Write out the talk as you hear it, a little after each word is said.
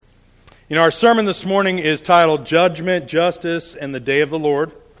Our sermon this morning is titled Judgment, Justice, and the Day of the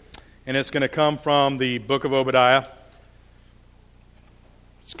Lord, and it's going to come from the book of Obadiah.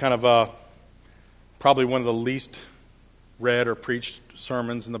 It's kind of probably one of the least read or preached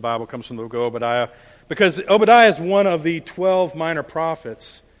sermons in the Bible. It comes from the book of Obadiah, because Obadiah is one of the 12 minor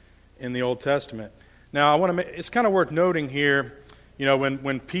prophets in the Old Testament. Now, it's kind of worth noting here,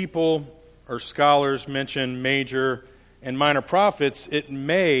 when people or scholars mention major and minor prophets, it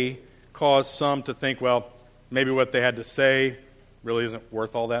may cause some to think, well, maybe what they had to say really isn't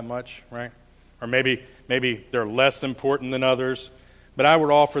worth all that much, right? Or maybe they're less important than others. But I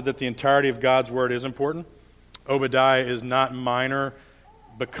would offer that the entirety of God's Word is important. Obadiah is not minor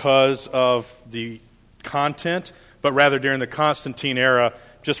because of the content, but rather during the Constantine era,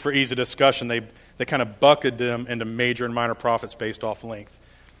 just for ease of discussion, they kind of bucketed them into major and minor prophets based off length.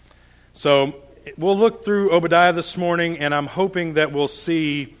 So we'll look through Obadiah this morning, and I'm hoping that we'll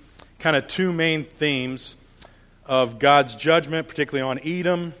see kind of two main themes of God's judgment, particularly on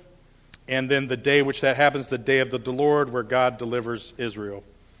Edom, and then the day which that happens, the day of the Lord, where God delivers Israel.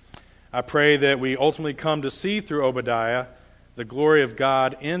 I pray that we ultimately come to see through Obadiah the glory of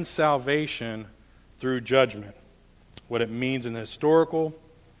God in salvation through judgment, what it means in the historical,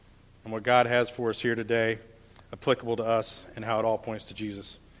 and what God has for us here today, applicable to us, and how it all points to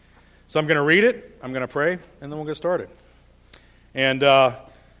Jesus. So I'm going to read it, I'm going to pray, and then we'll get started. And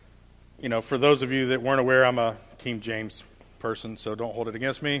for those of you that weren't aware, I'm a King James person, so don't hold it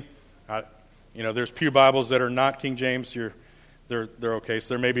against me. There's pew Bibles that are not King James. They're okay. So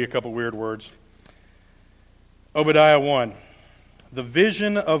there may be a couple weird words. Obadiah 1. The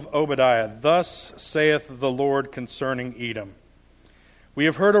vision of Obadiah. Thus saith the Lord concerning Edom. We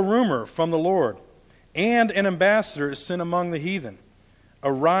have heard a rumor from the Lord, and an ambassador is sent among the heathen.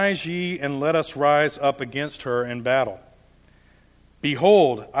 Arise ye, and let us rise up against her in battle.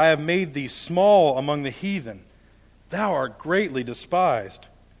 Behold, I have made thee small among the heathen. Thou art greatly despised.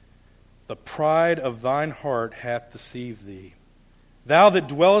 The pride of thine heart hath deceived thee. Thou that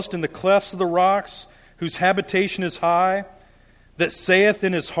dwellest in the clefts of the rocks, whose habitation is high, that saith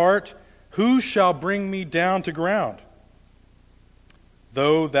in his heart, who shall bring me down to ground?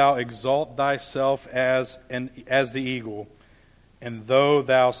 Though thou exalt thyself as the eagle, and though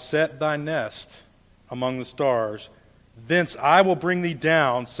thou set thy nest among the stars, thence I will bring thee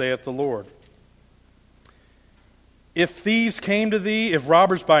down, saith the Lord. If thieves came to thee, if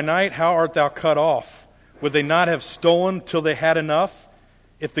robbers by night, how art thou cut off? Would they not have stolen till they had enough?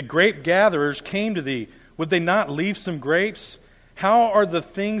 If the grape gatherers came to thee, would they not leave some grapes? How are the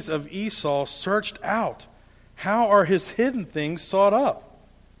things of Esau searched out? How are his hidden things sought up?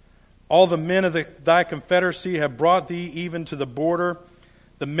 All the men of thy confederacy have brought thee even to the border.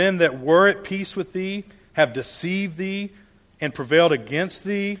 The men that were at peace with thee have deceived thee and prevailed against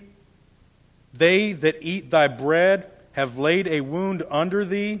thee. They that eat thy bread have laid a wound under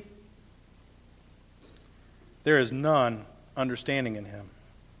thee. There is none understanding in him.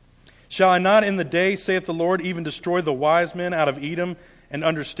 Shall I not in the day, saith the Lord, even destroy the wise men out of Edom, and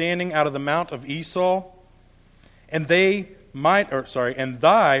understanding out of the mount of Esau? And thy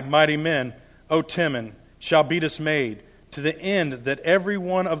mighty men, O Timon, shall be dismayed, to the end that every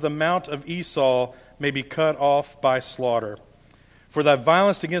one of the mount of Esau may be cut off by slaughter. For thy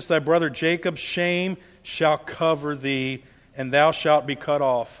violence against thy brother Jacob, shame shall cover thee, and thou shalt be cut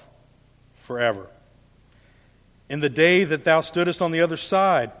off forever. In the day that thou stoodest on the other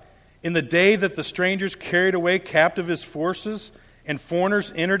side, in the day that the strangers carried away captive his forces, and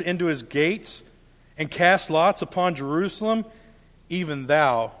foreigners entered into his gates, and cast lots upon Jerusalem, even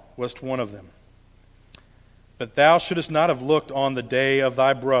thou wast one of them. But thou shouldest not have looked on the day of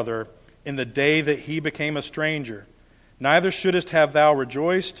thy brother, in the day that he became a stranger. Neither shouldest have thou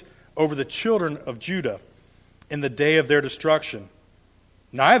rejoiced over the children of Judah in the day of their destruction.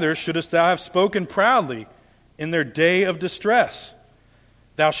 Neither shouldest thou have spoken proudly in their day of distress.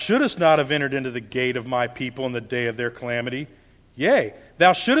 Thou shouldest not have entered into the gate of my people in the day of their calamity. Yea,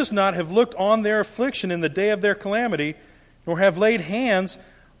 thou shouldest not have looked on their affliction in the day of their calamity, nor have laid hands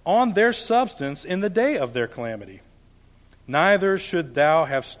on their substance in the day of their calamity. Neither should thou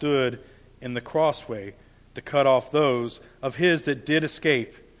have stood in the crossway to cut off those of his that did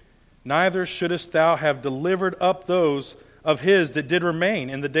escape. Neither shouldest thou have delivered up those of his that did remain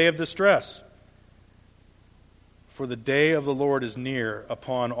in the day of distress. For the day of the Lord is near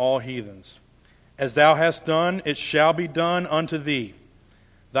upon all heathens. As thou hast done, it shall be done unto thee.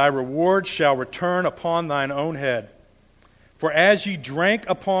 Thy reward shall return upon thine own head. For as ye drank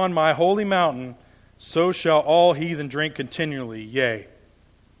upon my holy mountain, so shall all heathen drink continually, yea.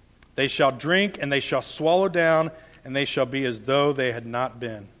 They shall drink, and they shall swallow down, and they shall be as though they had not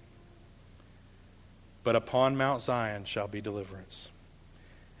been. but upon Mount Zion shall be deliverance.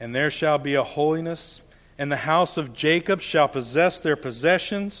 And there shall be a holiness, and the house of Jacob shall possess their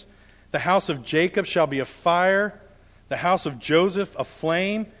possessions. The house of Jacob shall be a fire, the house of Joseph a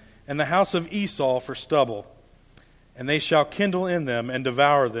flame, and the house of Esau for stubble. And they shall kindle in them and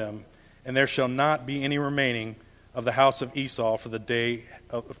devour them, and there shall not be any remaining of the house of Esau for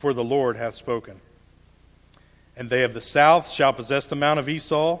the Lord hath spoken. And they of the south shall possess the mount of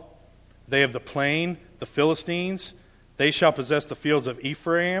Esau. They of the plain, the Philistines, they shall possess the fields of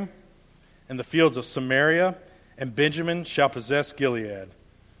Ephraim and the fields of Samaria, and Benjamin shall possess Gilead.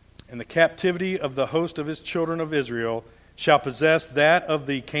 And the captivity of the host of his children of Israel shall possess that of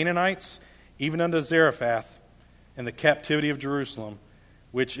the Canaanites, even unto Zarephath, and the captivity of Jerusalem,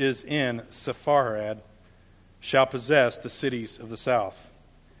 which is in Sepharad, shall possess the cities of the south.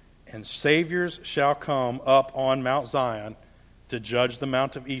 And saviors shall come up on Mount Zion to judge the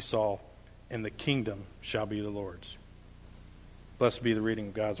mount of Esau, and the kingdom shall be the Lord's. Blessed be the reading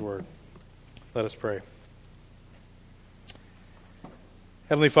of God's word. Let us pray.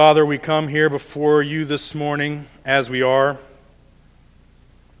 Heavenly Father, we come here before you this morning as we are,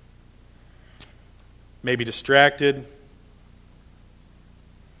 maybe distracted,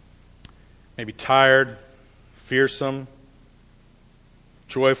 maybe tired, fearsome,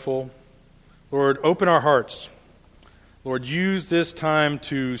 joyful. Lord, open our hearts. Lord, use this time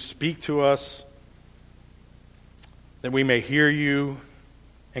to speak to us, that we may hear you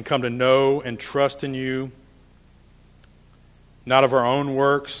and come to know and trust in you, not of our own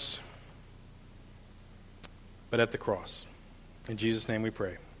works, but at the cross. In Jesus' name we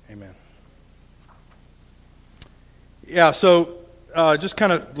pray. Amen. Yeah, so just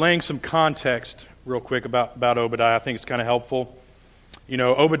kind of laying some context real quick about Obadiah. I think it's kind of helpful. You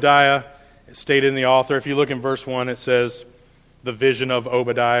know, Obadiah, stated in the author, if you look in verse 1, it says, the vision of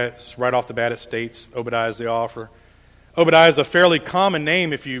Obadiah. It's right off the bat, it states Obadiah is the author. Obadiah is a fairly common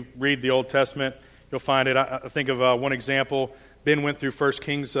name if you read the Old Testament. You'll find it. I think of one example. Ben went through 1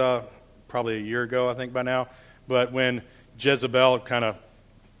 Kings probably a year ago, I think, by now. But when Jezebel kind of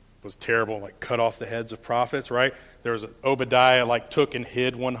was terrible, like cut off the heads of prophets, right? There was Obadiah took and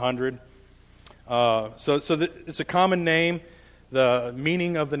hid 100. It's a common name. The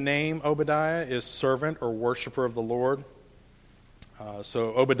meaning of the name Obadiah is servant or worshiper of the Lord.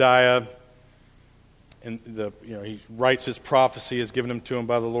 So Obadiah, he writes his prophecy as given to him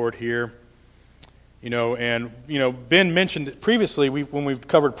by the Lord here. Ben mentioned previously when we've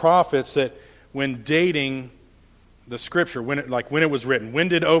covered prophets that when dating the scripture, when it was written, when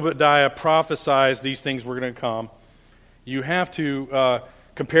did Obadiah prophesize these things were going to come? You have to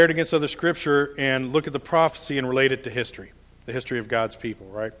compare it against other scripture and look at the prophecy and relate it to history, the history of God's people,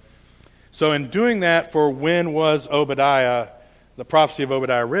 right? So in doing that, for when was Obadiah, the prophecy of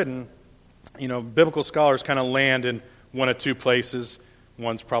Obadiah written, biblical scholars kind of land in one of two places.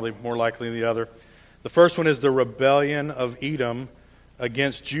 One's probably more likely than the other. The first one is the rebellion of Edom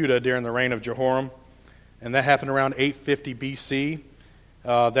against Judah during the reign of Jehoram. And that happened around 850 B.C.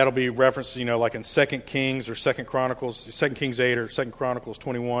 That'll be referenced, like in 2 Kings or 2 Kings 8 or 2 Chronicles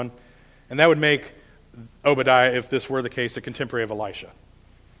 21. And that would make Obadiah, if this were the case, a contemporary of Elisha.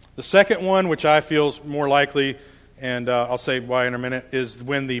 The second one, which I feel is more likely, and I'll say why in a minute, is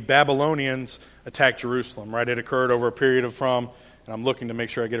when the Babylonians attacked Jerusalem, right? It occurred over a period of and I'm looking to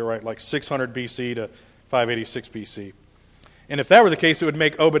make sure I get it right, 600 B.C. to 586 B.C. And if that were the case, it would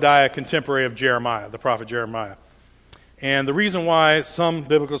make Obadiah a contemporary of Jeremiah, the prophet Jeremiah. And the reason why some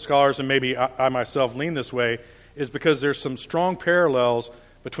biblical scholars, and maybe I myself lean this way, is because there's some strong parallels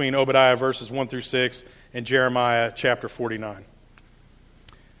between Obadiah verses 1 through 6 and Jeremiah chapter 49.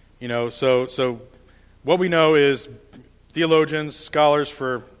 So what we know is theologians, scholars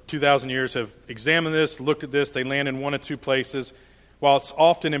for 2,000 years have examined this, looked at this. They land in one of two places. While it's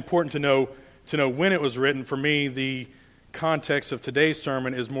often important to know when it was written, for me, the context of today's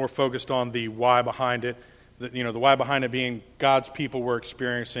sermon is more focused on the why behind it. The why behind it being God's people were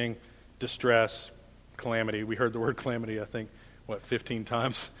experiencing distress, calamity. We heard the word calamity, I think, 15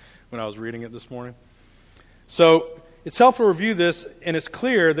 times when I was reading it this morning. So it's helpful to review this, and it's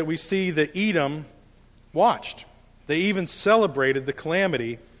clear that we see that Edom watched. They even celebrated the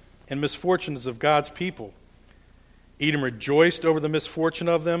calamity and misfortunes of God's people. Edom rejoiced over the misfortune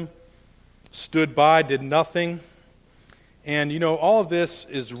of them, stood by, did nothing. And, all of this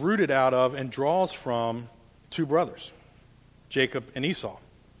is rooted out of and draws from two brothers, Jacob and Esau.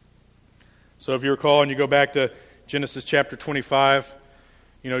 So if you recall and you go back to Genesis chapter 25,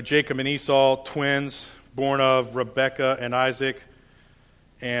 Jacob and Esau, twins, born of Rebekah and Isaac.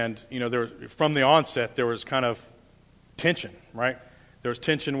 And, from the onset, there was kind of tension, right? There was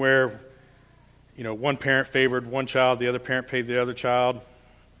tension where one parent favored one child, the other parent paid the other child.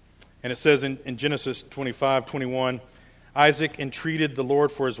 And it says in Genesis 25:21, Isaac entreated the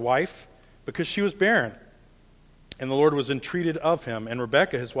Lord for his wife because she was barren. And the Lord was entreated of him, and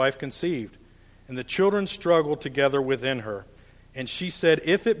Rebekah, his wife, conceived. And the children struggled together within her. And she said,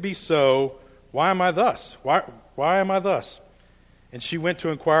 if it be so, why am I thus? Why am I thus? And she went to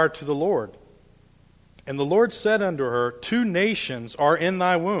inquire to the Lord. And the Lord said unto her, 2 nations are in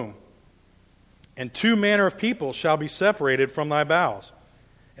thy womb, and 2 manner of people shall be separated from thy bowels.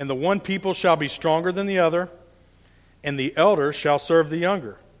 And the one people shall be stronger than the other, and the elder shall serve the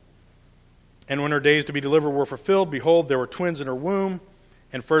younger. And when her days to be delivered were fulfilled, behold, there were twins in her womb,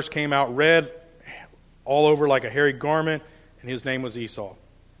 and first came out red all over like a hairy garment, and his name was Esau.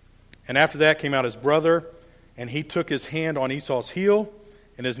 And after that came out his brother, and he took his hand on Esau's heel,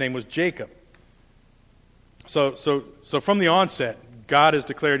 and his name was Jacob. So from the onset, God has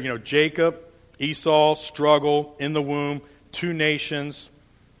declared, Jacob, Esau, struggle in the womb, 2 nations.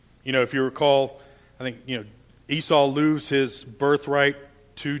 If you recall, I think, Esau lose his birthright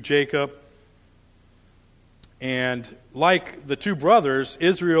to Jacob. And like the 2 brothers,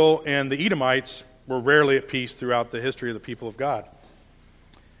 Israel and the Edomites were rarely at peace throughout the history of the people of God.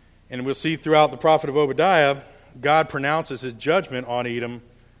 And we'll see throughout the prophet of Obadiah, God pronounces his judgment on Edom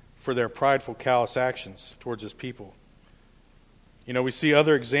for their prideful, callous actions towards his people. We see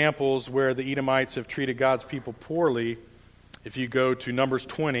other examples where the Edomites have treated God's people poorly. If you go to Numbers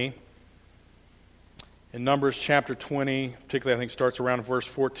 20, in Numbers chapter 20, particularly I think starts around verse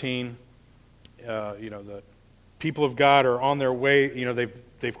 14, the people of God are on their way.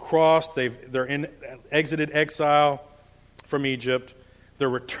 They've crossed. They're exited exile from Egypt. They're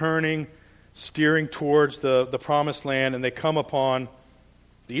returning, steering towards the promised land, and they come upon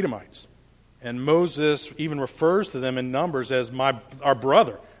the Edomites. And Moses even refers to them in Numbers as our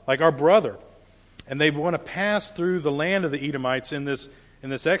brother, like our brother. And they want to pass through the land of the Edomites in this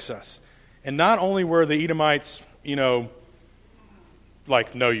excess. And not only were the Edomites,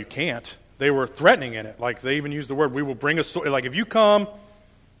 like, no, you can't. They were threatening in it. Like, they even used the word, we will bring a sword. Like, if you come,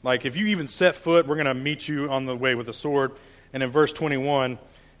 like, if you even set foot, we're going to meet you on the way with a sword. And in verse 21,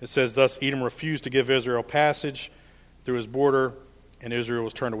 it says, thus Edom refused to give Israel passage through his border, and Israel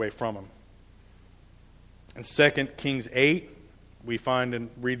was turned away from him. In 2 Kings 8, we find and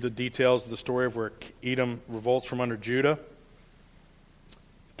read the details of the story of where Edom revolts from under Judah.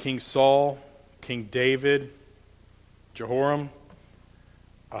 King Saul, King David, Jehoram,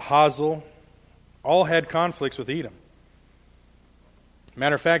 Ahazel, all had conflicts with Edom.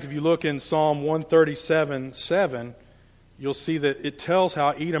 Matter of fact, if you look in Psalm 137:7, you'll see that it tells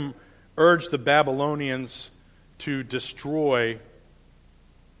how Edom urged the Babylonians to destroy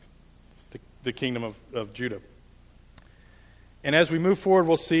the kingdom of Judah. And as we move forward,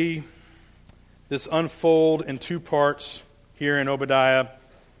 we'll see this unfold in 2 parts here in Obadiah.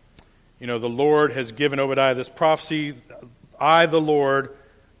 The Lord has given Obadiah this prophecy, I, the Lord,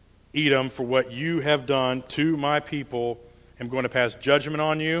 Edom, for what you have done to my people, am going to pass judgment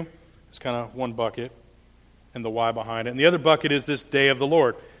on you. It's kind of one bucket, and the why behind it. And the other bucket is this day of the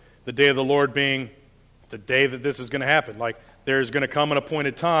Lord. The day of the Lord being the day that this is going to happen. Like, there's going to come an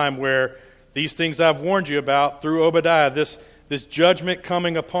appointed time where these things I've warned you about through Obadiah, this judgment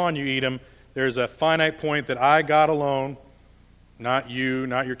coming upon you, Edom, there's a finite point that I, God alone, not you,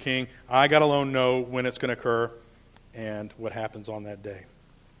 not your king, I, God alone, know when it's going to occur and what happens on that day.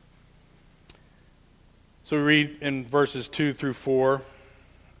 So we read in verses 2 through 4,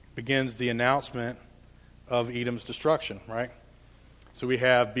 begins the announcement of Edom's destruction, right? So we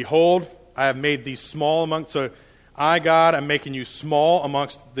have, behold, I have made thee small among, so I, God, am making you small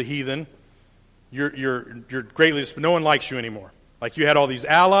amongst the heathen. You're greatly, no one likes you anymore. Like, you had all these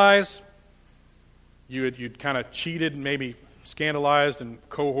allies, you'd kind of cheated, maybe scandalized and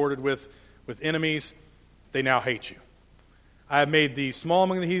cohorted with enemies. They now hate you. I have made thee small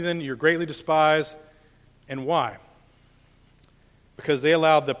among the heathen, you're greatly despised. And why? Because they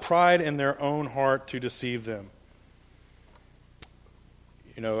allowed the pride in their own heart to deceive them.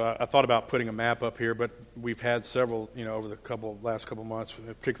 I thought about putting a map up here, but we've had several, over the last couple months,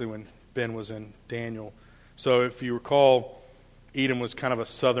 particularly when Ben was in Daniel. So if you recall, Edom was kind of a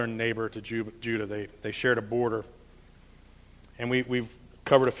southern neighbor to Judah. They shared a border. And we've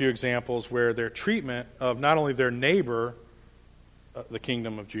covered a few examples where their treatment of not only their neighbor, the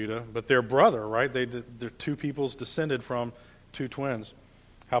kingdom of Judah, but their brother, right? They're 2 peoples descended from 2 twins.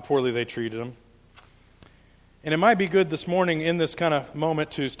 How poorly they treated them. And it might be good this morning in this kind of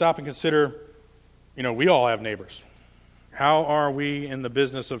moment to stop and consider, we all have neighbors. How are we in the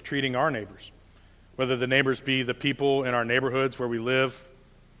business of treating our neighbors? Whether the neighbors be the people in our neighborhoods where we live,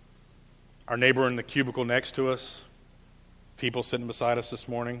 our neighbor in the cubicle next to us, people sitting beside us this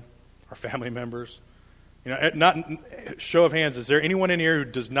morning, our family members. Not show of hands, is there anyone in here who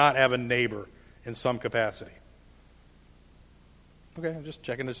does not have a neighbor in some capacity? Okay, I'm just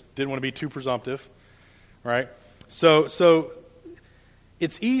checking. Just didn't want to be too presumptive, right? So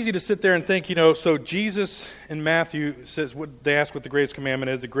it's easy to sit there and think, so Jesus in Matthew says, they ask what the greatest commandment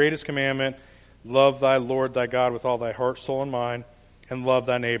is. The greatest commandment, love thy Lord thy God with all thy heart, soul, and mind, and love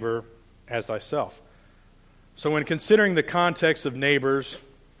thy neighbor as thyself. So when considering the context of neighbors,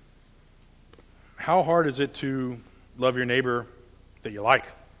 how hard is it to love your neighbor that you like?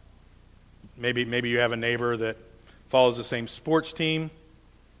 Maybe you have a neighbor that follows the same sports team.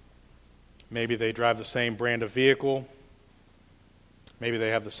 Maybe they drive the same brand of vehicle. Maybe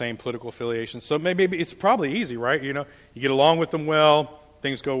they have the same political affiliation. So maybe it's probably easy, right? You get along with them well,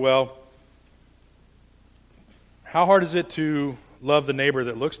 things go well. How hard is it to love the neighbor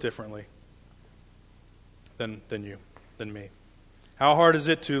that looks differently than me? How hard is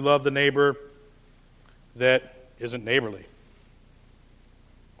it to love the neighbor that isn't neighborly?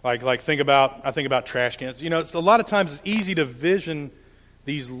 I think about trash cans. It's a lot of times it's easy to vision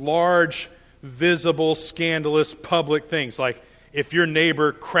these large, visible, scandalous, public things. Like if your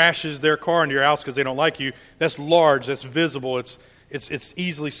neighbor crashes their car into your house because they don't like you, that's large, that's visible, it's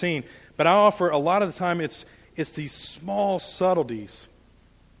easily seen. But I offer a lot of the time it's these small subtleties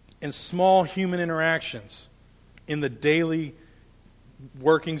and small human interactions in the daily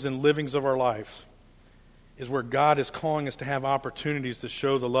workings and livings of our lives is where God is calling us to have opportunities to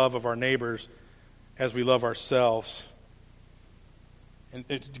show the love of our neighbors as we love ourselves. And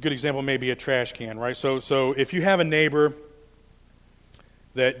a good example may be a trash can, right? So if you have a neighbor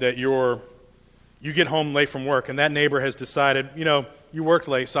that you get home late from work, and that neighbor has decided, you worked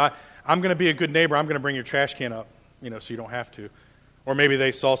late, so I'm going to be a good neighbor. I'm going to bring your trash can up, so you don't have to. Or maybe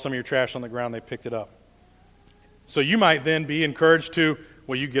they saw some of your trash on the ground, they picked it up. So you might then be encouraged to,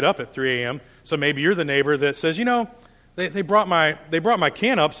 you get up at 3 a.m., so maybe you're the neighbor that says, they brought my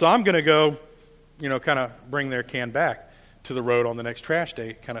can up, so I'm going to go, kind of bring their can back to the road on the next trash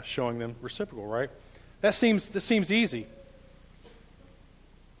day, kind of showing them reciprocal, right? That seems easy.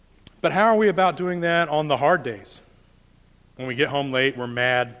 But how are we about doing that on the hard days? When we get home late, we're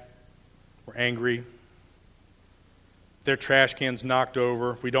mad, we're angry. Their trash can's knocked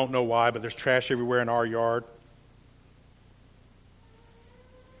over. We don't know why, but there's trash everywhere in our yard.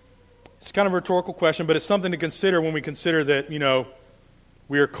 It's kind of a rhetorical question, but it's something to consider when we consider that,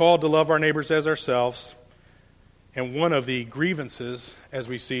 we are called to love our neighbors as ourselves. And one of the grievances, as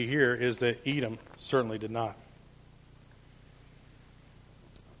we see here, is that Edom certainly did not.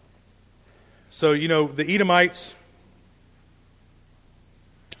 So, the Edomites,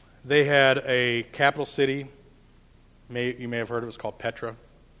 they had a capital city. You may have heard it was called Petra.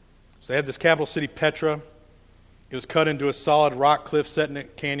 So they had this capital city, Petra. It was cut into a solid rock cliff set in a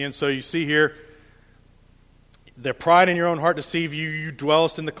canyon. So you see here, their pride in your own heart deceive you. You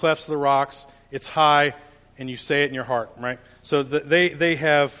dwellest in the clefts of the rocks. It's high, and you say it in your heart, right? So they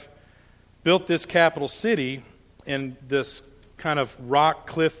have built this capital city in this kind of rock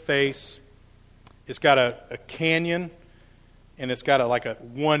cliff face. It's got a canyon, and it's got a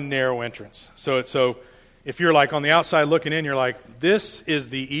one narrow entrance. So if you're on the outside looking in, you're like, this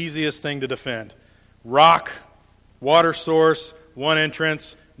is the easiest thing to defend. Rock, water source, one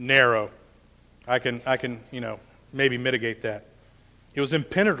entrance, narrow. I can maybe mitigate that. It was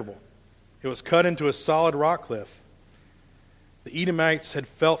impenetrable. It was cut into a solid rock cliff. The Edomites had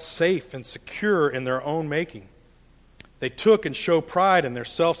felt safe and secure in their own making. They took and showed pride in their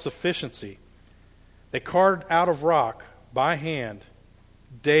self-sufficiency. They carved out of rock by hand,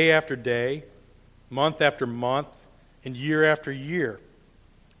 day after day, month after month, and year after year.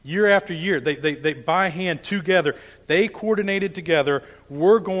 Year after year, they by hand together, they coordinated together.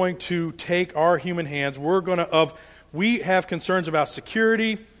 We're going to take our human hands. We have concerns about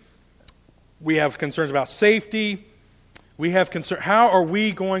security. We have concerns about safety. We have concern. How are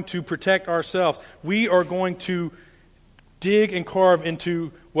we going to protect ourselves? We are going to dig and carve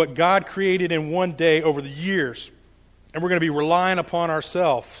into what God created in one day over the years, and we're going to be relying upon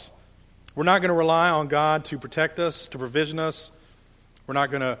ourselves. We're not going to rely on God to protect us, to provision us. We're not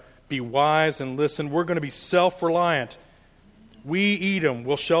going to be wise and listen. We're going to be self-reliant. We, Edom,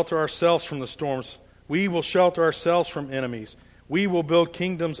 will shelter ourselves from the storms. We will shelter ourselves from enemies. We will build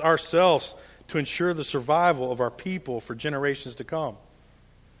kingdoms ourselves to ensure the survival of our people for generations to come.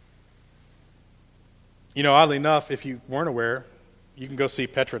 Oddly enough, if you weren't aware, you can go see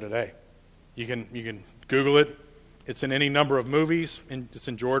Petra today. You can Google it. It's in any number of movies. It's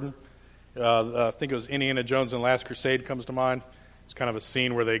in Jordan. I think it was Indiana Jones and the Last Crusade comes to mind. It's kind of a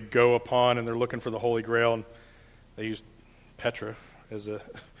scene where they go upon and they're looking for the Holy Grail, and they use Petra as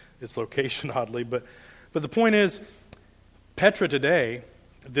its location, oddly. But the point is, Petra today,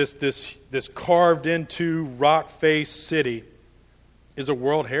 this carved into rock-faced city, is a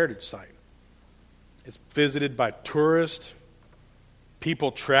World Heritage Site. It's visited by tourists.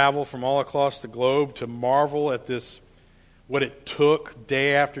 People travel from all across the globe to marvel at this, what it took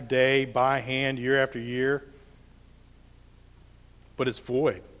day after day, by hand, year after year. But it's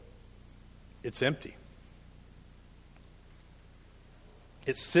void. It's empty.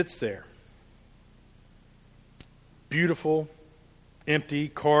 It sits there. Beautiful, empty,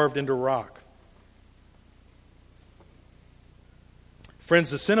 carved into rock.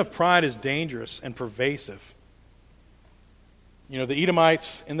 Friends, the sin of pride is dangerous and pervasive. You know, the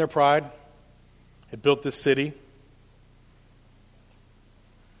Edomites, in their pride, had built this city.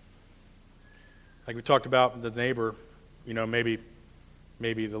 Like we talked about the neighbor, you know, maybe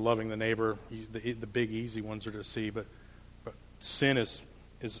the loving the neighbor, the big easy ones are to see, but sin is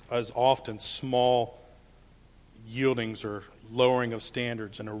as often small yieldings or lowering of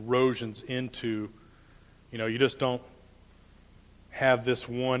standards and erosions into, you know, you just don't have this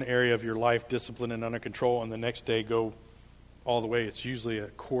one area of your life disciplined and under control and the next day go all the way. It's usually a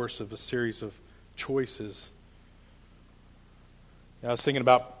course of a series of choices. Now, I was thinking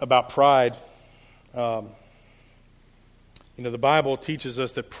about pride. You know, the Bible teaches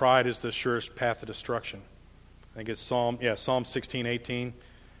us that pride is the surest path to destruction. I think it's Psalm 16:18.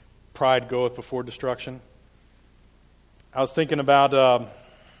 Pride goeth before destruction. I was thinking about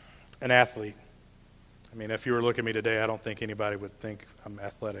an athlete. I mean, if you were to look at me today, I don't think anybody would think I'm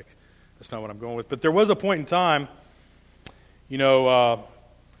athletic. That's not what I'm going with. But there was a point in time, you know,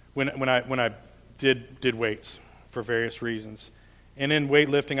 when I did weights for various reasons. And in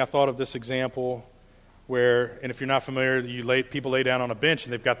weightlifting, I thought of this example where, and if you're not familiar, people lay down on a bench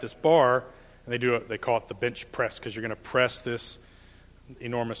and they've got this bar, and they call it the bench press because you're going to press this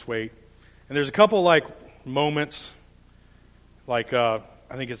enormous weight. And there's a couple like moments, like I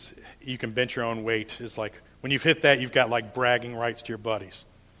think it's you can bench your own weight. Is like when you've hit that, you've got like bragging rights to your buddies.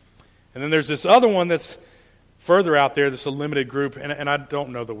 And then there's this other one that's further out there. That's a limited group, and I don't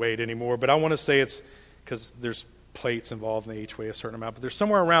know the weight anymore, but I want to say it's because there's plates involved and they each weigh a certain amount. But there's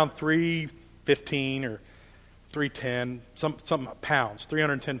somewhere around 315 or 310, some pounds,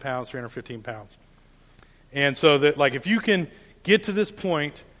 310 pounds, 315 pounds. And so that like if you can get to this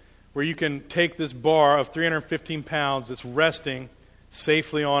point where you can take this bar of 315 pounds that's resting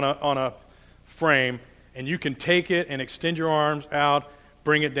safely on a frame, and you can take it and extend your arms out,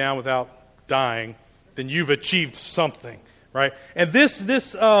 bring it down without dying, then you've achieved something, right? And this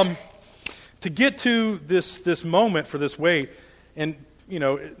to get to this moment for this weight, and you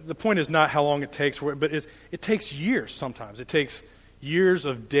know, the point is not how long it takes, but it takes years sometimes. It takes years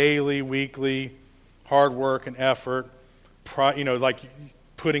of daily, weekly hard work and effort, you know, like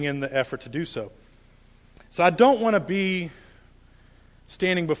putting in the effort to do so. So I don't want to be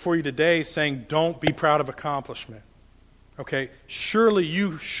standing before you today saying, don't be proud of accomplishment. Okay? Surely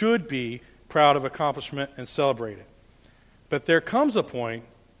you should be proud of accomplishment and celebrate it. But there comes a point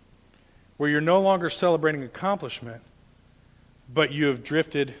where you're no longer celebrating accomplishment, but you have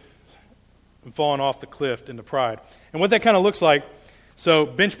drifted and fallen off the cliff into pride. And what that kind of looks like, so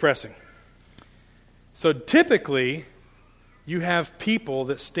bench pressing. So typically, you have people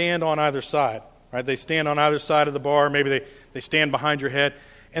that stand on either side, right? They stand on either side of the bar. Maybe they stand behind your head.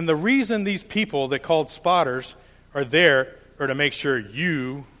 And the reason these people, they called spotters, are there are to make sure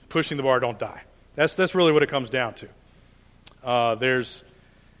you pushing the bar don't die. That's really what it comes down to.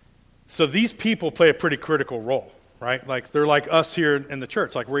 So these people play a pretty critical role, right? Like they're like us here in the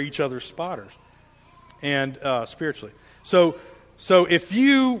church. Like we're each other's spotters, and spiritually. So if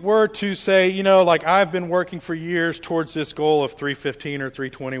you were to say, you know, like I've been working for years towards this goal of 315 or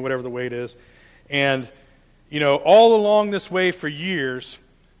 320, whatever the weight is, and, you know, all along this way for years,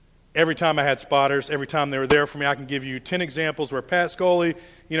 every time I had spotters, every time they were there for me, I can give you 10 examples where Pat Scully,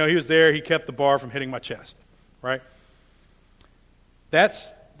 you know, he was there, he kept the bar from hitting my chest, right?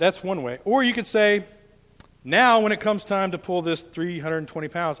 That's one way. Or you could say, now when it comes time to pull this 320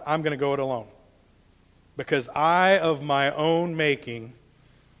 pounds, I'm going to go it alone. Because I, of my own making,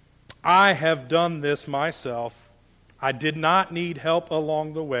 I have done this myself. I did not need help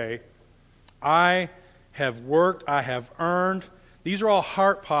along the way. I have worked. I have earned. These are all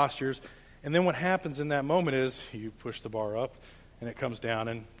heart postures. And then what happens in that moment is you push the bar up and it comes down.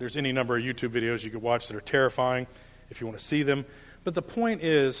 And there's any number of YouTube videos you could watch that are terrifying if you want to see them. But the point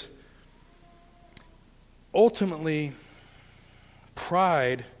is, ultimately,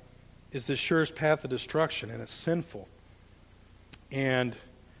 pride is the surest path of destruction, and it's sinful. And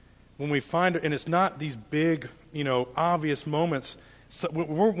when we find, and it's not these big, obvious moments. So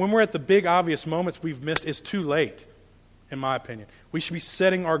when we're at the big, obvious moments we've missed, it's too late, in my opinion. We should be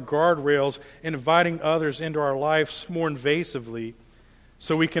setting our guardrails and inviting others into our lives more invasively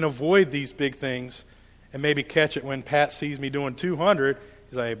so we can avoid these big things and maybe catch it when Pat sees me doing 200.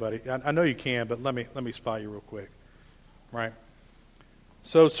 He's like, hey, buddy, I know you can, but let me spot you real quick. Right?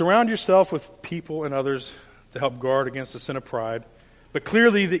 So surround yourself with people and others to help guard against the sin of pride. But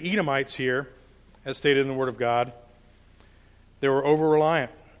clearly the Edomites here, as stated in the Word of God, they were over-reliant,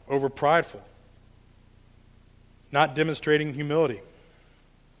 over-prideful, not demonstrating humility.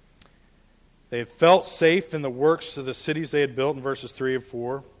 They had felt safe in the works of the cities they had built in verses 3 and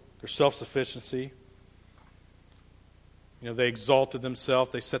 4, their self-sufficiency. They exalted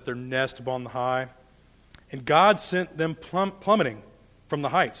themselves. They set their nest upon the high. And God sent them plummeting from the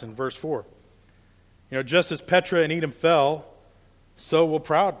heights in verse 4. Just as Petra and Edom fell, so will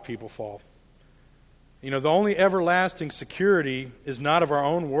proud people fall. The only everlasting security is not of our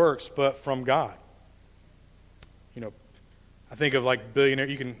own works, but from God. I think of like billionaire.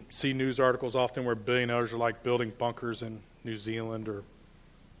 You can see news articles often where billionaires are like building bunkers in New Zealand or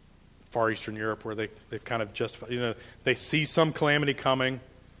Far Eastern Europe, where they've kind of justified. They see some calamity coming,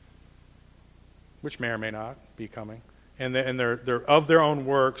 which may or may not be coming, and they're of their own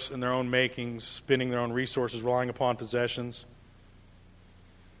works and their own makings, spending their own resources, relying upon possessions.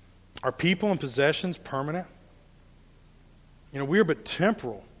 Are people and possessions permanent? We are but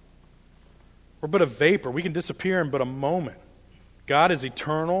temporal. We're but a vapor. We can disappear in but a moment. God is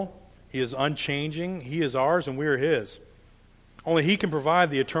eternal. He is unchanging. He is ours and we are His. Only He can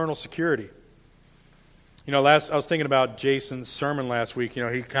provide the eternal security. I was thinking about Jason's sermon last week.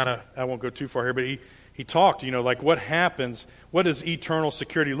 He kind of, I won't go too far here, but he talked, like what happens, what does eternal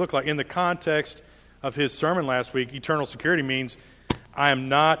security look like? In the context of his sermon last week, eternal security means I am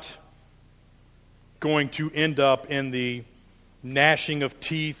not going to end up in the gnashing of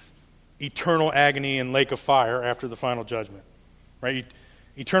teeth, eternal agony and lake of fire after the final judgment. Right?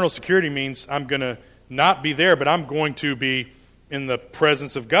 Eternal security means I'm going to not be there, but I'm going to be in the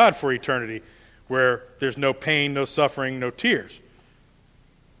presence of God for eternity, where there's no pain, no suffering, no tears.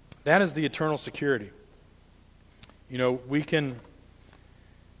 That is the eternal security. We can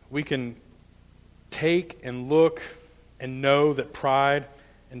take and look and know that pride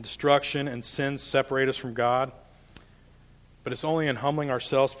and destruction and sin separate us from God, but it's only in humbling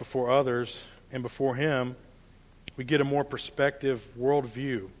ourselves before others and before Him we get a more perspective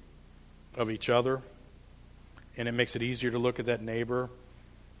worldview of each other, and it makes it easier to look at that neighbor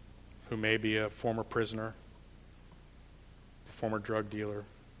who may be a former prisoner, a former drug dealer.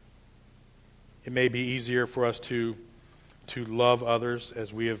 It may be easier for us to love others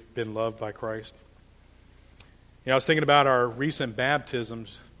as we have been loved by Christ. I was thinking about our recent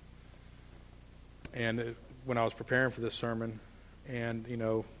baptisms, and when I was preparing for this sermon, and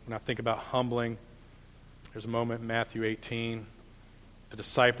when I think about humbling, there's a moment in Matthew 18, the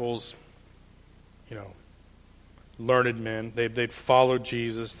disciples, learned men, they'd followed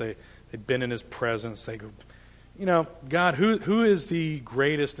Jesus, they'd been in His presence. They go, God, who is the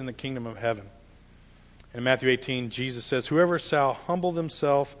greatest in the kingdom of heaven? And in Matthew 18, Jesus says, whoever shall humble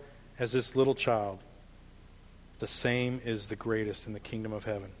themselves as this little child, the same is the greatest in the kingdom of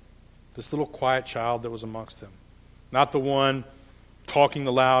heaven. This little quiet child that was amongst them. Not the one talking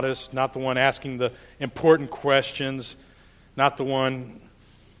the loudest, not the one asking the important questions, not the one,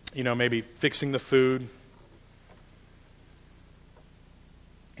 maybe fixing the food.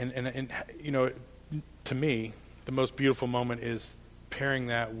 And to me, the most beautiful moment is pairing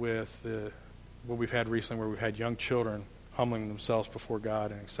that with what we've had recently, where we've had young children humbling themselves before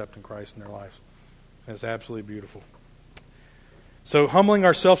God and accepting Christ in their lives. It's absolutely beautiful. So humbling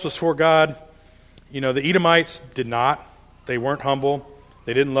ourselves before God, the Edomites did not. They weren't humble.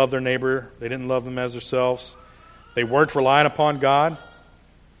 They didn't love their neighbor. They didn't love them as themselves. They weren't relying upon God.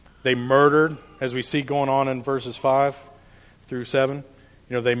 They murdered, as we see going on in verses 5 through 7.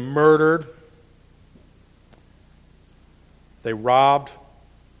 They murdered. They robbed.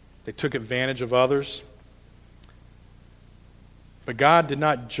 They took advantage of others. But God did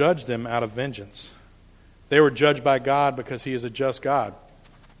not judge them out of vengeance. They were judged by God because He is a just God.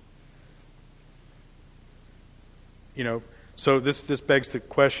 So this begs the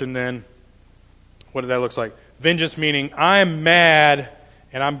question then, what does that look like? Vengeance meaning I'm mad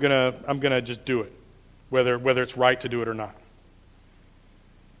and I'm gonna just do it, whether it's right to do it or not.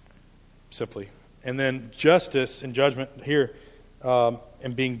 Simply. And then justice and judgment here,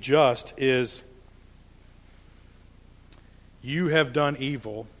 and being just is you have done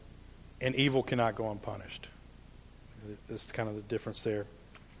evil, and evil cannot go unpunished. That's kind of the difference there.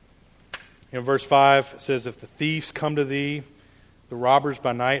 Verse 5 says, if the thieves come to thee, the robbers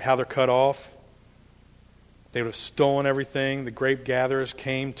by night, how they're cut off. They would have stolen everything. The grape gatherers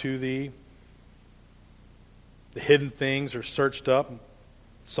came to thee. The hidden things are searched up,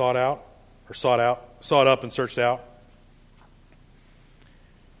 sought up and searched out.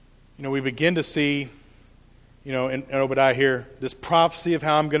 We begin to see, in Obadiah here, this prophecy of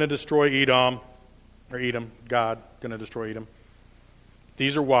how I'm going to destroy Edom, God going to destroy Edom.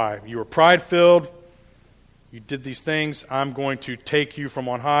 These are why. You were pride-filled. You did these things. I'm going to take you from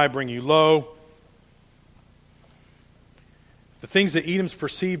on high, bring you low. The things that Edom's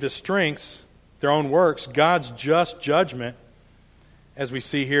perceived as strengths, their own works, God's just judgment, as we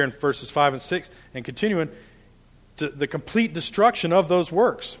see here in verses 5 and 6, and continuing, to the complete destruction of those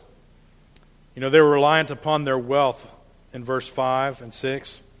works. They were reliant upon their wealth in verse 5 and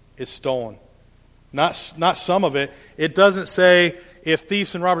 6. It's stolen. Not some of it. It doesn't say, if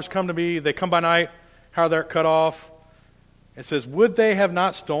thieves and robbers come to me, they come by night, how they're cut off. It says, would they have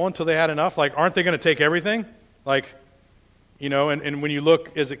not stolen till they had enough? Aren't they going to take everything? And when you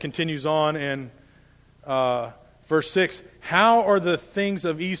look as it continues on in verse 6, how are the things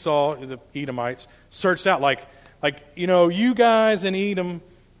of Esau, the Edomites, searched out? You guys in Edom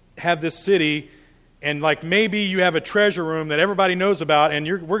have this city, and maybe you have a treasure room that everybody knows about, and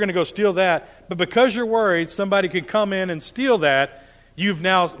we're going to go steal that. But because you're worried somebody could come in and steal that, you've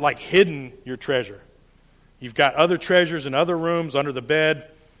now hidden your treasure. You've got other treasures in other rooms, under the bed,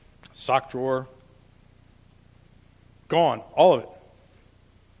 sock drawer. Gone, all of it.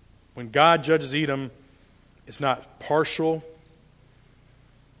 When God judges Edom, it's not partial.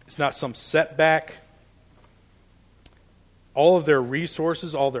 It's not some setback. All of their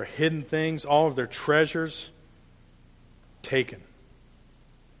resources, all their hidden things, all of their treasures, taken.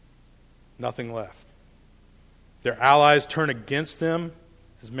 Nothing left. Their allies turn against them,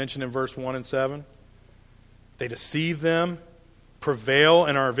 as mentioned in verse 1 and 7. They deceive them, prevail,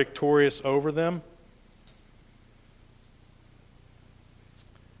 and are victorious over them.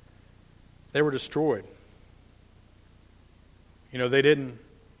 They were destroyed. They didn't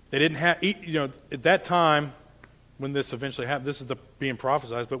have, at that time, when this eventually happened, this is being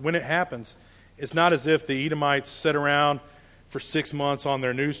prophesied, but when it happens, it's not as if the Edomites sit around for 6 months on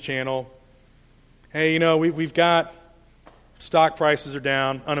their news channel. Hey, we've got stock prices are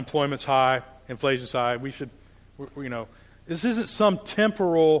down, unemployment's high, inflation's high. This isn't some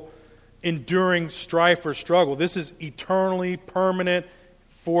temporal, enduring strife or struggle. This is eternally permanent,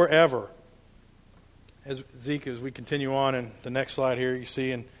 forever. As Zeke, as we continue on in the next slide here, you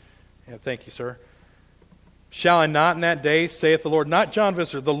see, and thank you, sir. Shall I not in that day, saith the Lord, not John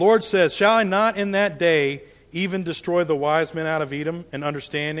Visser, the Lord says, shall I not in that day even destroy the wise men out of Edom, and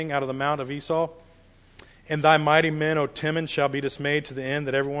understanding out of the mount of Esau? And thy mighty men, O Timon, shall be dismayed to the end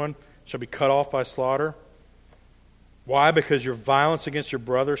that everyone shall be cut off by slaughter. Why? Because your violence against your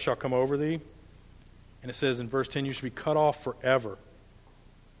brother shall come over thee. And it says in verse 10, you shall be cut off forever.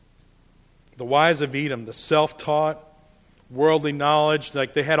 The wise of Edom, the self-taught, worldly knowledge,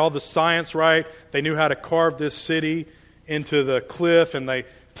 they had all the science right. They knew how to carve this city into the cliff, and they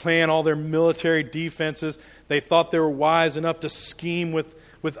plan all their military defenses. They thought they were wise enough to scheme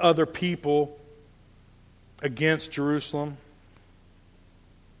with other people against Jerusalem.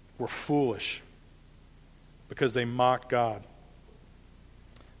 Were foolish because they mocked God.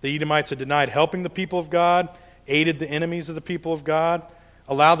 The Edomites had denied helping the people of God, aided the enemies of the people of God,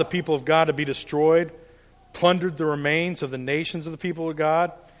 allowed the people of God to be destroyed, plundered the remains of the nations of the people of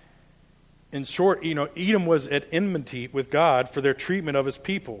God. In short, Edom was at enmity with God for their treatment of his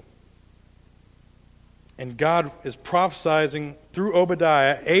people. And God is prophesying through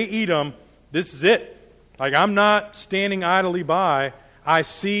Obadiah, hey, Edom, this is it. I'm not standing idly by. I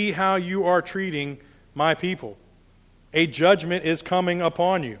see how you are treating my people. A judgment is coming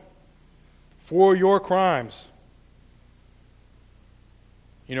upon you for your crimes.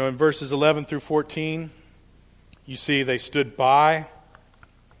 In verses 11 through 14, you see they stood by,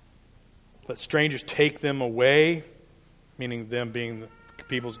 let strangers take them away, meaning them being the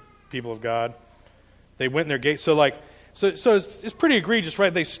people of God. They went in their gates. So it's pretty egregious,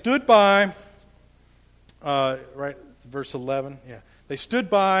 right? They stood by, right, verse 11, yeah. They stood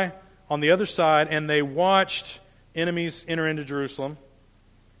by on the other side, and they watched enemies enter into Jerusalem.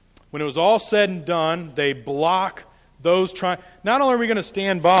 When it was all said and done, they block those trying. Not only are we going to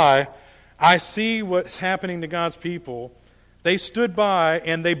stand by, I see what's happening to God's people. They stood by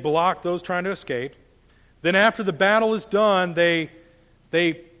and they blocked those trying to escape. Then after the battle is done, they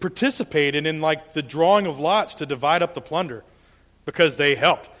participated in the drawing of lots to divide up the plunder because they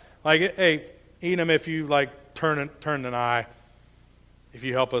helped. Hey, Edom, if you turn an eye. If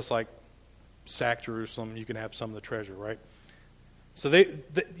you help us, like, sack Jerusalem, you can have some of the treasure, right? So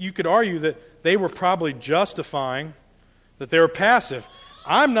you could argue that they were probably justifying that they were passive.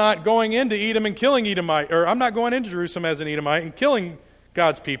 I'm not going into Edom and killing Edomite, or I'm not going into Jerusalem as an Edomite and killing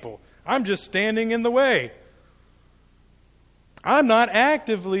God's people. I'm just standing in the way. I'm not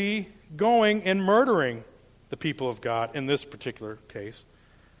actively going and murdering the people of God in this particular case.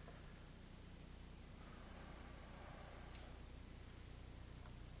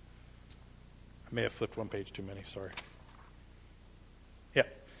 I may have flipped one page too many, sorry. Yeah.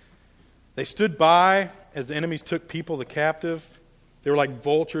 They stood by as the enemies took people the captive. They were like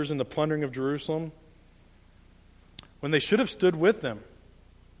vultures in the plundering of Jerusalem, when they should have stood with them.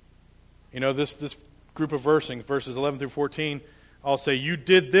 You know, this group of verses 11 through 14, I'll say, you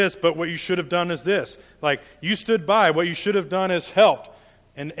did this, but what you should have done is this. Like, you stood by. What you should have done is helped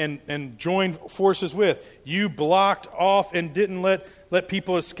and joined forces with. You blocked off and didn't let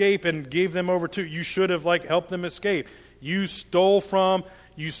people escape and gave them over to. You should have, like, helped them escape. You stole from,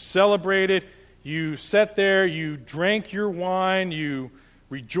 you celebrated, you sat there, you drank your wine, you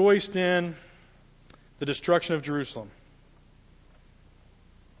rejoiced in the destruction of Jerusalem.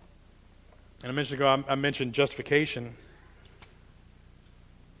 And a minute ago, I mentioned justification.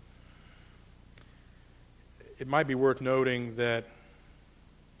 It might be worth noting that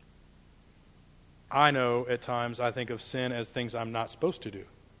I know at times I think of sin as things I'm not supposed to do.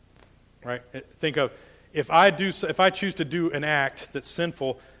 Right? Think of, if I choose to do an act that's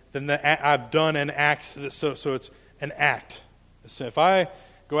sinful, then I've done an act, so it's an act. So if I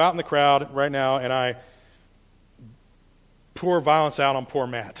go out in the crowd right now and I pour violence out on poor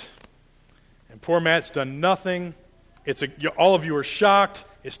Matt, and poor Matt's done nothing, all of you are shocked,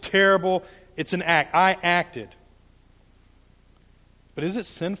 it's terrible, it's an act. I acted. But is it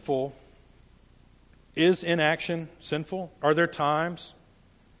sinful? Is inaction sinful? Are there times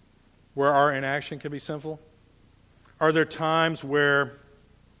where our inaction can be sinful? Are there times where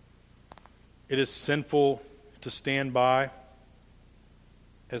it is sinful to stand by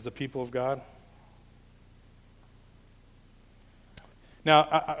as the people of God? Now,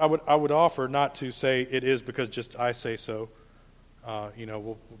 I would offer not to say it is because just I say so.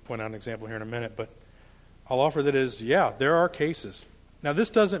 We'll point out an example here in a minute, but I'll offer that there are cases. Now,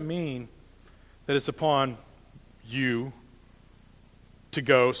 this doesn't mean that it's upon you to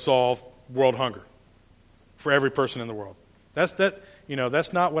go solve world hunger for every person in the world.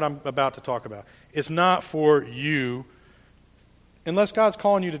 That's not what I'm about to talk about. It's not for you, unless God's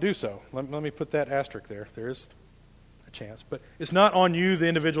calling you to do so. Let me put that asterisk there. There is a chance. But it's not on you, the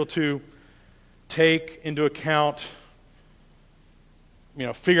individual, to take into account,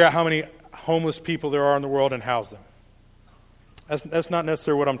 figure out how many homeless people there are in the world and house them. That's not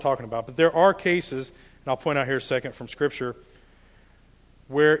necessarily what I'm talking about. But there are cases, and I'll point out here a second from Scripture,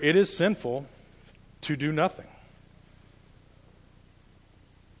 where it is sinful to do nothing.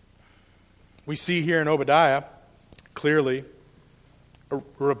 We see here in Obadiah, clearly, a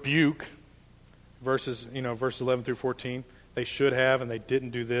rebuke, verses 11 through 14. They should have, and they didn't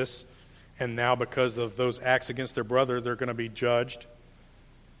do this. And now because of those acts against their brother, they're going to be judged.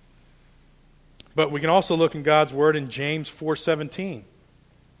 But we can also look in God's word in James 4:17.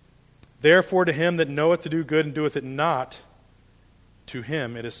 Therefore to him that knoweth to do good and doeth it not, to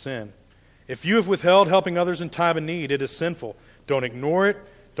him it is sin. If you have withheld helping others in time of need, it is sinful. Don't ignore it.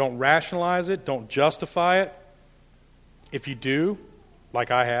 Don't rationalize it. Don't justify it. If you do,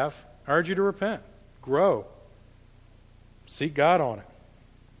 like I have, I urge you to repent. Grow. Seek God on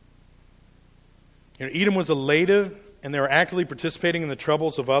it. Edom was elated, and they were actively participating in the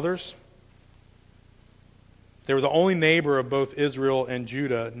troubles of others. They were the only neighbor of both Israel and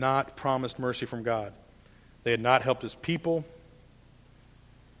Judah not promised mercy from God. They had not helped his people.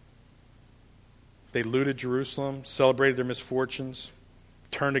 They looted Jerusalem, celebrated their misfortunes,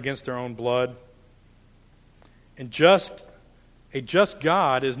 turned against their own blood. And a just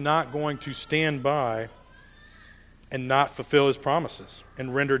God is not going to stand by and not fulfill his promises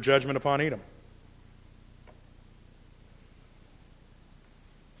and render judgment upon Edom.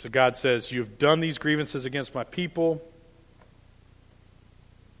 So God says, you've done these grievances against my people.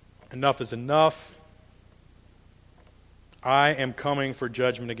 Enough is enough. I am coming for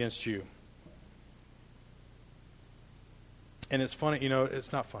judgment against you. And it's funny,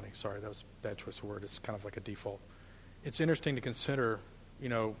 it's not funny. Sorry, that was a bad choice of word. It's kind of like a default. It's interesting to consider,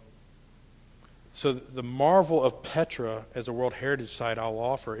 so the marvel of Petra as a World Heritage Site I'll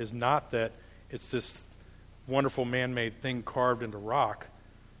offer is not that it's this wonderful man-made thing carved into rock,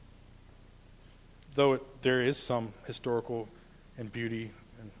 though there is some historical and beauty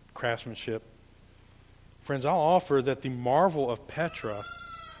and craftsmanship. Friends, I'll offer that the marvel of Petra,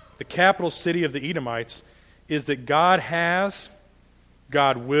 the capital city of the Edomites, is that God has,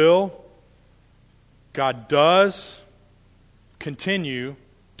 God will, God does continue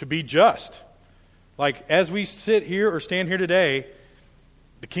to be just. Like, as we sit here or stand here today,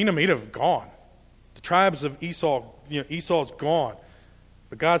 the kingdom of Edom have gone. The tribes of Esau, Esau's gone.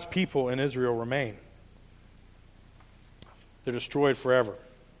 But God's people in Israel remain. They're destroyed forever.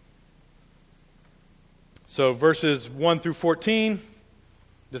 So verses 1 through 14,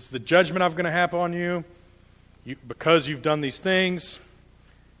 this is the judgment I'm going to happen on you because you've done these things.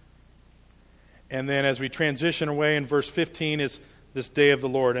 And then as we transition away in verse 15 is this day of the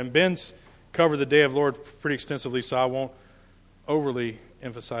Lord. And Ben's covered the day of the Lord pretty extensively, so I won't overly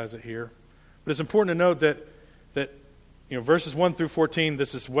emphasize it here. But it's important to note that verses 1 through 14,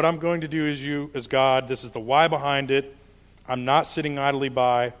 this is what I'm going to do as God. This is the why behind it. I'm not sitting idly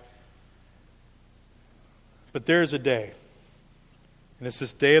by. But there is a day, and it's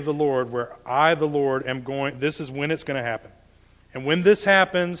this day of the Lord where I, the Lord, am going, this is when it's going to happen. And when this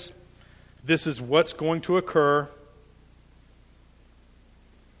happens, this is what's going to occur.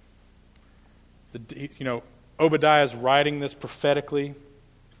 Obadiah is writing this prophetically,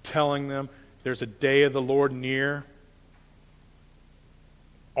 telling them there's a day of the Lord near.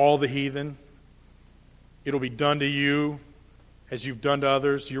 All the heathen, it'll be done to you as you've done to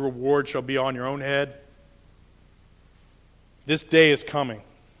others. Your reward shall be on your own head. This day is coming.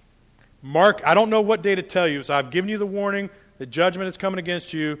 Mark, I don't know what day to tell you, so I've given you the warning. The judgment is coming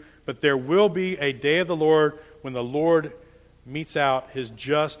against you, but there will be a day of the Lord when the Lord metes out his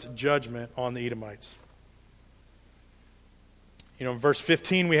just judgment on the Edomites. In verse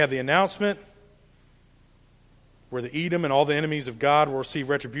 15 we have the announcement where the Edom and all the enemies of God will receive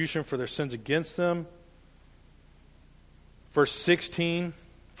retribution for their sins against them. Verse 16,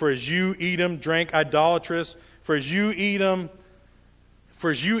 for as you, Edom, drank idolatrous, for as you, Edom,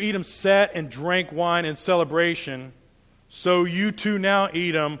 sat and drank wine in celebration, so you too now,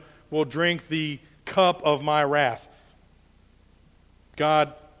 Edom, will drink the cup of my wrath.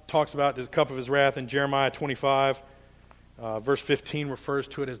 God talks about the cup of his wrath in Jeremiah 25. Verse 15 refers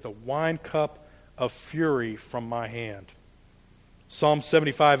to it as the wine cup of fury from my hand. Psalm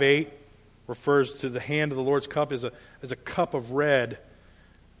 75:8 refers to the hand of the Lord's cup as a cup of red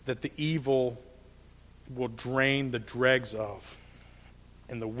that the evil will drain the dregs of,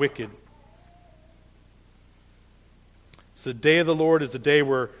 and the wicked. So the day of the Lord is the day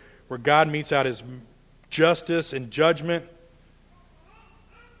where God metes out his justice and judgment.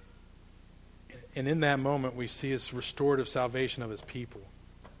 And in that moment we see his restorative salvation of his people.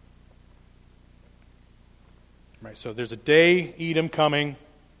 Right, so there's a day, Edom, coming.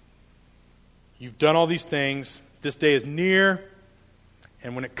 You've done all these things. This day is near.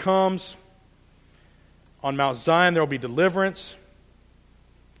 And when it comes, on Mount Zion there will be deliverance.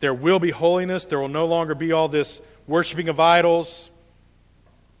 There will be holiness. There will no longer be all this worshiping of idols.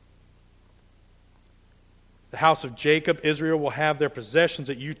 The house of Jacob, Israel, will have their possessions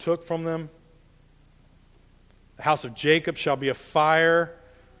that you took from them. The house of Jacob shall be a fire,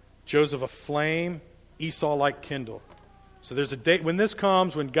 Joseph a flame, Esau like kindle. So there's a day when this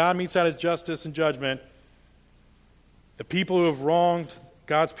comes, when God metes out his justice and judgment, the people who have wronged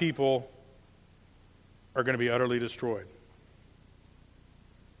God's people are going to be utterly destroyed.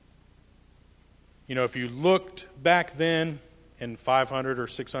 If you looked back then in 500 or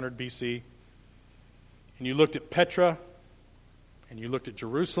 600 BC, and you looked at Petra, and you looked at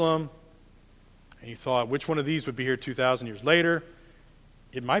Jerusalem, and you thought, which one of these would be here 2,000 years later?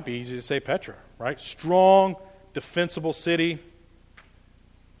 It might be easy to say Petra, right? Strong, defensible city.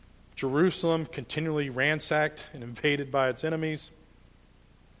 Jerusalem continually ransacked and invaded by its enemies.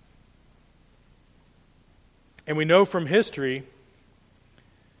 And we know from history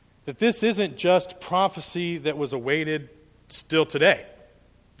that this isn't just prophecy that was awaited still today.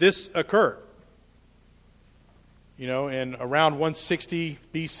 This occurred. In around 160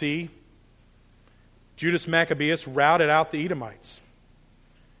 BC, Judas Maccabeus routed out the Edomites.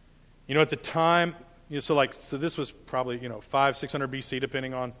 At the time, so this was probably 500-600 BC,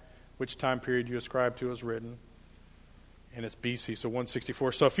 depending on which time period you ascribe to as written, and it's BC, so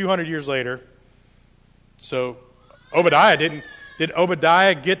 164. So a few hundred years later, so Obadiah did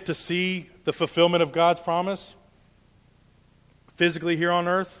Obadiah get to see the fulfillment of God's promise physically here on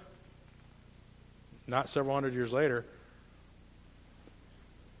earth? Not several hundred years later.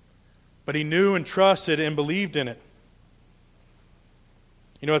 But he knew and trusted and believed in it.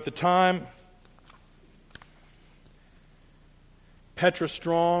 At the time, Petra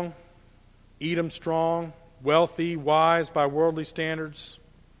strong, Edom strong, wealthy, wise by worldly standards,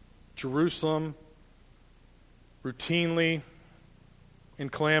 Jerusalem routinely in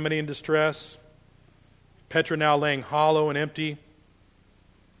calamity and distress. Petra now laying hollow and empty.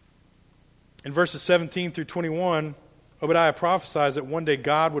 In verses 17 through 21, Obadiah prophesies that one day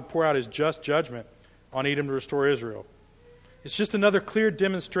God would pour out his just judgment on Edom to restore Israel. It's just another clear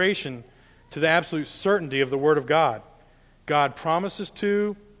demonstration to the absolute certainty of the Word of God. God promises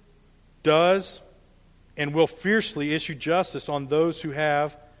to, does, and will fiercely issue justice on those who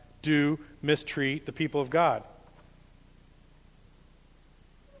do mistreat the people of God.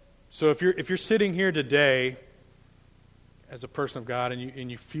 So if you're sitting here today as a person of God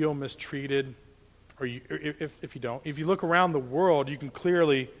and you feel mistreated, or if you don't, if you look around the world, you can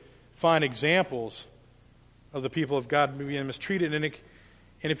clearly find examples of the people of God being mistreated. And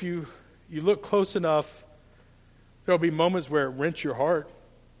if you look close enough, there will be moments where it rents your heart.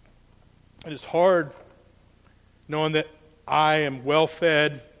 And it's hard knowing that I am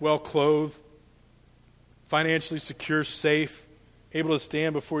well-fed, well-clothed, financially secure, safe, able to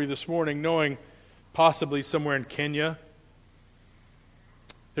stand before you this morning, knowing possibly somewhere in Kenya,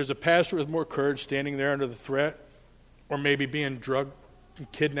 there's a pastor with more courage standing there under the threat, or maybe being drugged and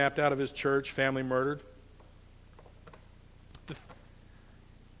kidnapped out of his church, family murdered.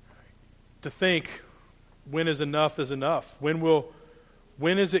 To think, when is enough is enough?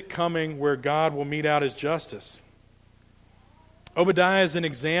 When is it coming where God will mete out his justice? Obadiah is an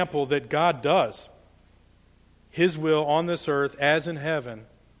example that God does his will on this earth as in heaven,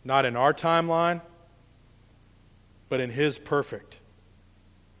 not in our timeline, but in his perfect,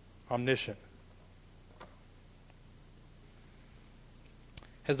 omniscient.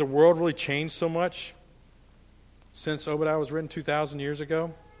 Has the world really changed so much since Obadiah was written 2,000 years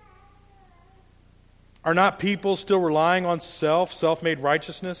ago? Are not people still relying on self-made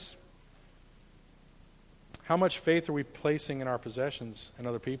righteousness? How much faith are we placing in our possessions and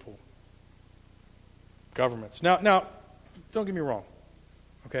other people? Governments. Now, don't get me wrong.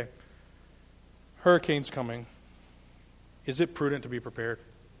 Okay? Hurricane's coming. Is it prudent to be prepared?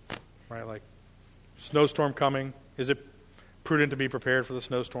 Right? Like, snowstorm coming. Is it prudent to be prepared for the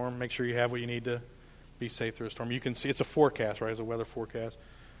snowstorm? Make sure you have what you need to be safe through a storm. You can see, it's a forecast, right? It's a weather forecast.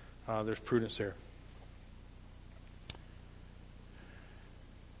 There's prudence there.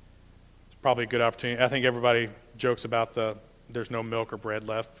 Probably a good opportunity. I think everybody jokes about there's no milk or bread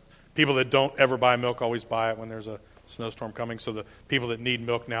left. People that don't ever buy milk always buy it when there's a snowstorm coming, so the people that need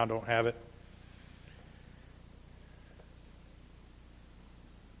milk now don't have it.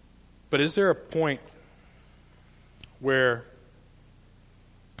 But is there a point where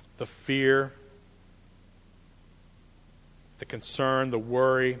the fear, the concern, the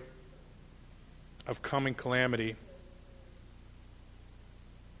worry of coming calamity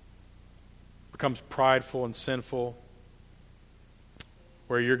becomes prideful and sinful,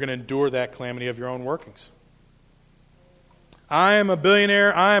 where you're going to endure that calamity of your own workings? I am a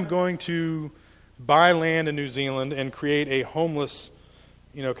billionaire. I am going to buy land in New Zealand and create a homeless,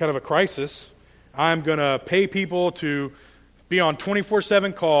 kind of a crisis. I'm going to pay people to be on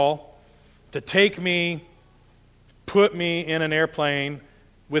 24/7 call to take me, put me in an airplane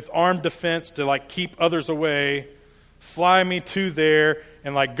with armed defense to keep others away, fly me to there,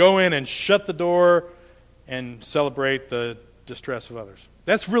 and go in and shut the door and celebrate the distress of others.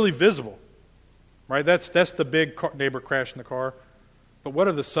 That's really visible, right? That's the big neighbor crashing the car. But what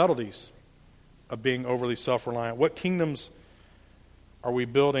are the subtleties of being overly self-reliant? What kingdoms are we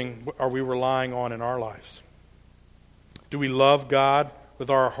building, are we relying on in our lives? Do we love God with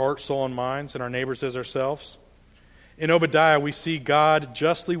our heart, soul, and minds, and our neighbors as ourselves? In Obadiah, we see God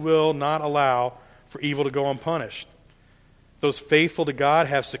justly will not allow for evil to go unpunished. Those faithful to God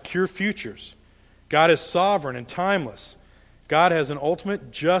have secure futures. God is sovereign and timeless. God has an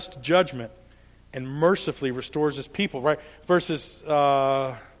ultimate just judgment and mercifully restores his people. Right? Verses,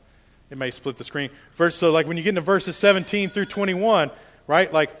 it may split the screen. So when you get into verses 17 through 21,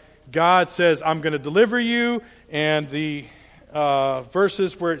 right? God says, I'm going to deliver you. And the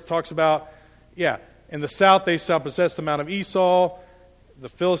verses where it talks about, in the south they shall possess the mount of Esau, the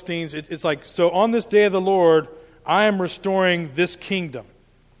Philistines. It's so on this day of the Lord, I am restoring this kingdom,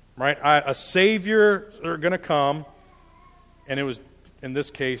 right? A Savior are going to come, and it was, in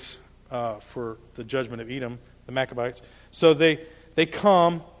this case, for the judgment of Edom, the Maccabites. So they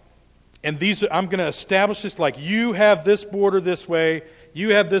come, and I'm going to establish this, you have this border this way, you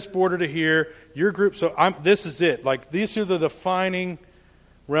have this border to here, your group, so this is it. These are the defining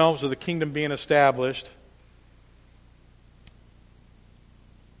realms of the kingdom being established.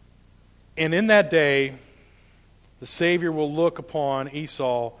 And in that day, the Savior will look upon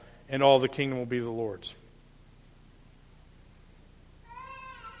Esau, and all the kingdom will be the Lord's.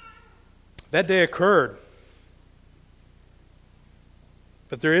 That day occurred.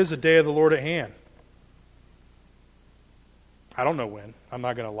 But there is a day of the Lord at hand. I don't know when. I'm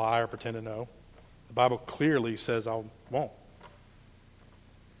not going to lie or pretend to know. The Bible clearly says I won't.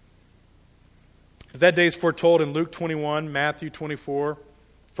 But that day is foretold in Luke 21, Matthew 24,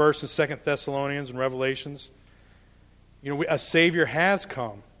 1st and 2nd Thessalonians, and Revelations. A Savior has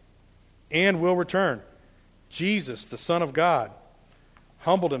come and will return. Jesus, the Son of God,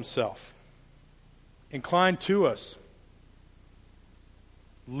 humbled himself, inclined to us,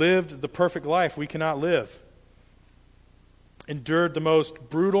 lived the perfect life we cannot live, endured the most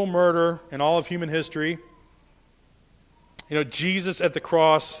brutal murder in all of human history. Jesus at the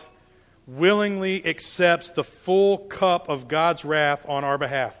cross willingly accepts the full cup of God's wrath on our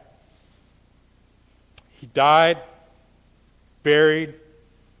behalf. He died, buried,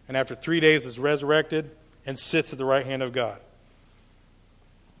 and after 3 days is resurrected and sits at the right hand of God.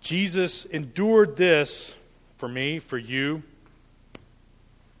 Jesus endured this for me, for you,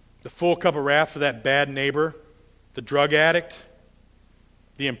 the full cup of wrath for that bad neighbor, the drug addict,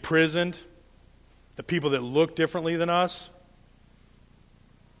 the imprisoned, the people that look differently than us.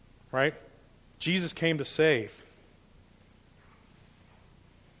 Right? Jesus came to save.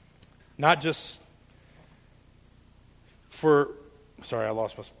 Not just I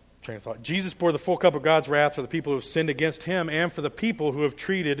lost my train of thought. Jesus bore the full cup of God's wrath for the people who have sinned against him and for the people who have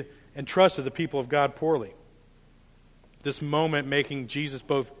treated and trusted the people of God poorly. This moment making Jesus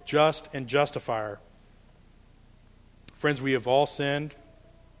both just and justifier. Friends, we have all sinned.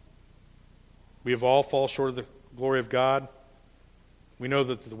 We have all fallen short of the glory of God. We know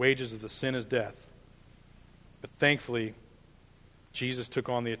that the wages of the sin is death. But thankfully, Jesus took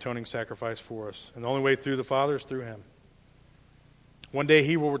on the atoning sacrifice for us. And the only way through the Father is through him. One day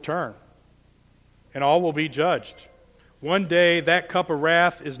he will return, and all will be judged. One day that cup of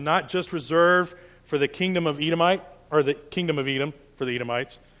wrath is not just reserved for the kingdom of Edom for the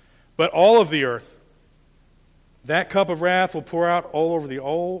Edomites, but all of the earth. That cup of wrath will pour out all over the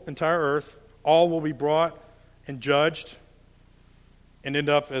whole entire earth. All will be brought and judged and end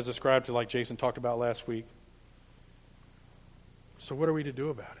up as described to like Jason talked about last week. So what are we to do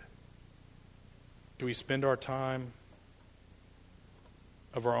about it? Do we spend our time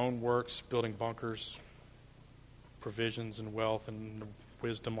of our own works building bunkers, provisions and wealth and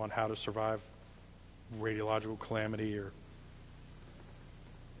wisdom on how to survive radiological calamity, or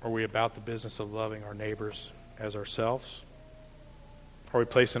are we about the business of loving our neighbors as ourselves? Are we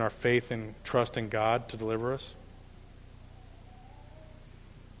placing our faith and trust in God to deliver us?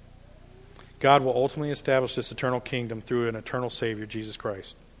 God will ultimately establish this eternal kingdom through an eternal Savior, Jesus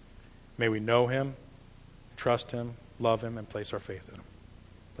Christ. May we know him, trust him, love him, and place our faith in him.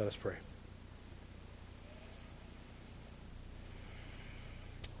 Let us pray.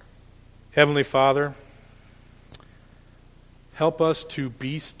 Heavenly Father, help us to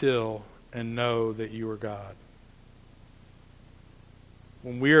be still and know that you are God.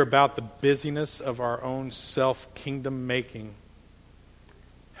 When we are about the busyness of our own self-kingdom making,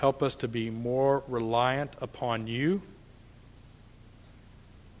 help us to be more reliant upon you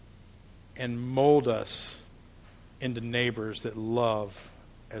and mold us into neighbors that love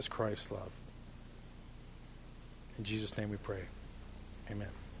as Christ loved. In Jesus' name we pray. Amen.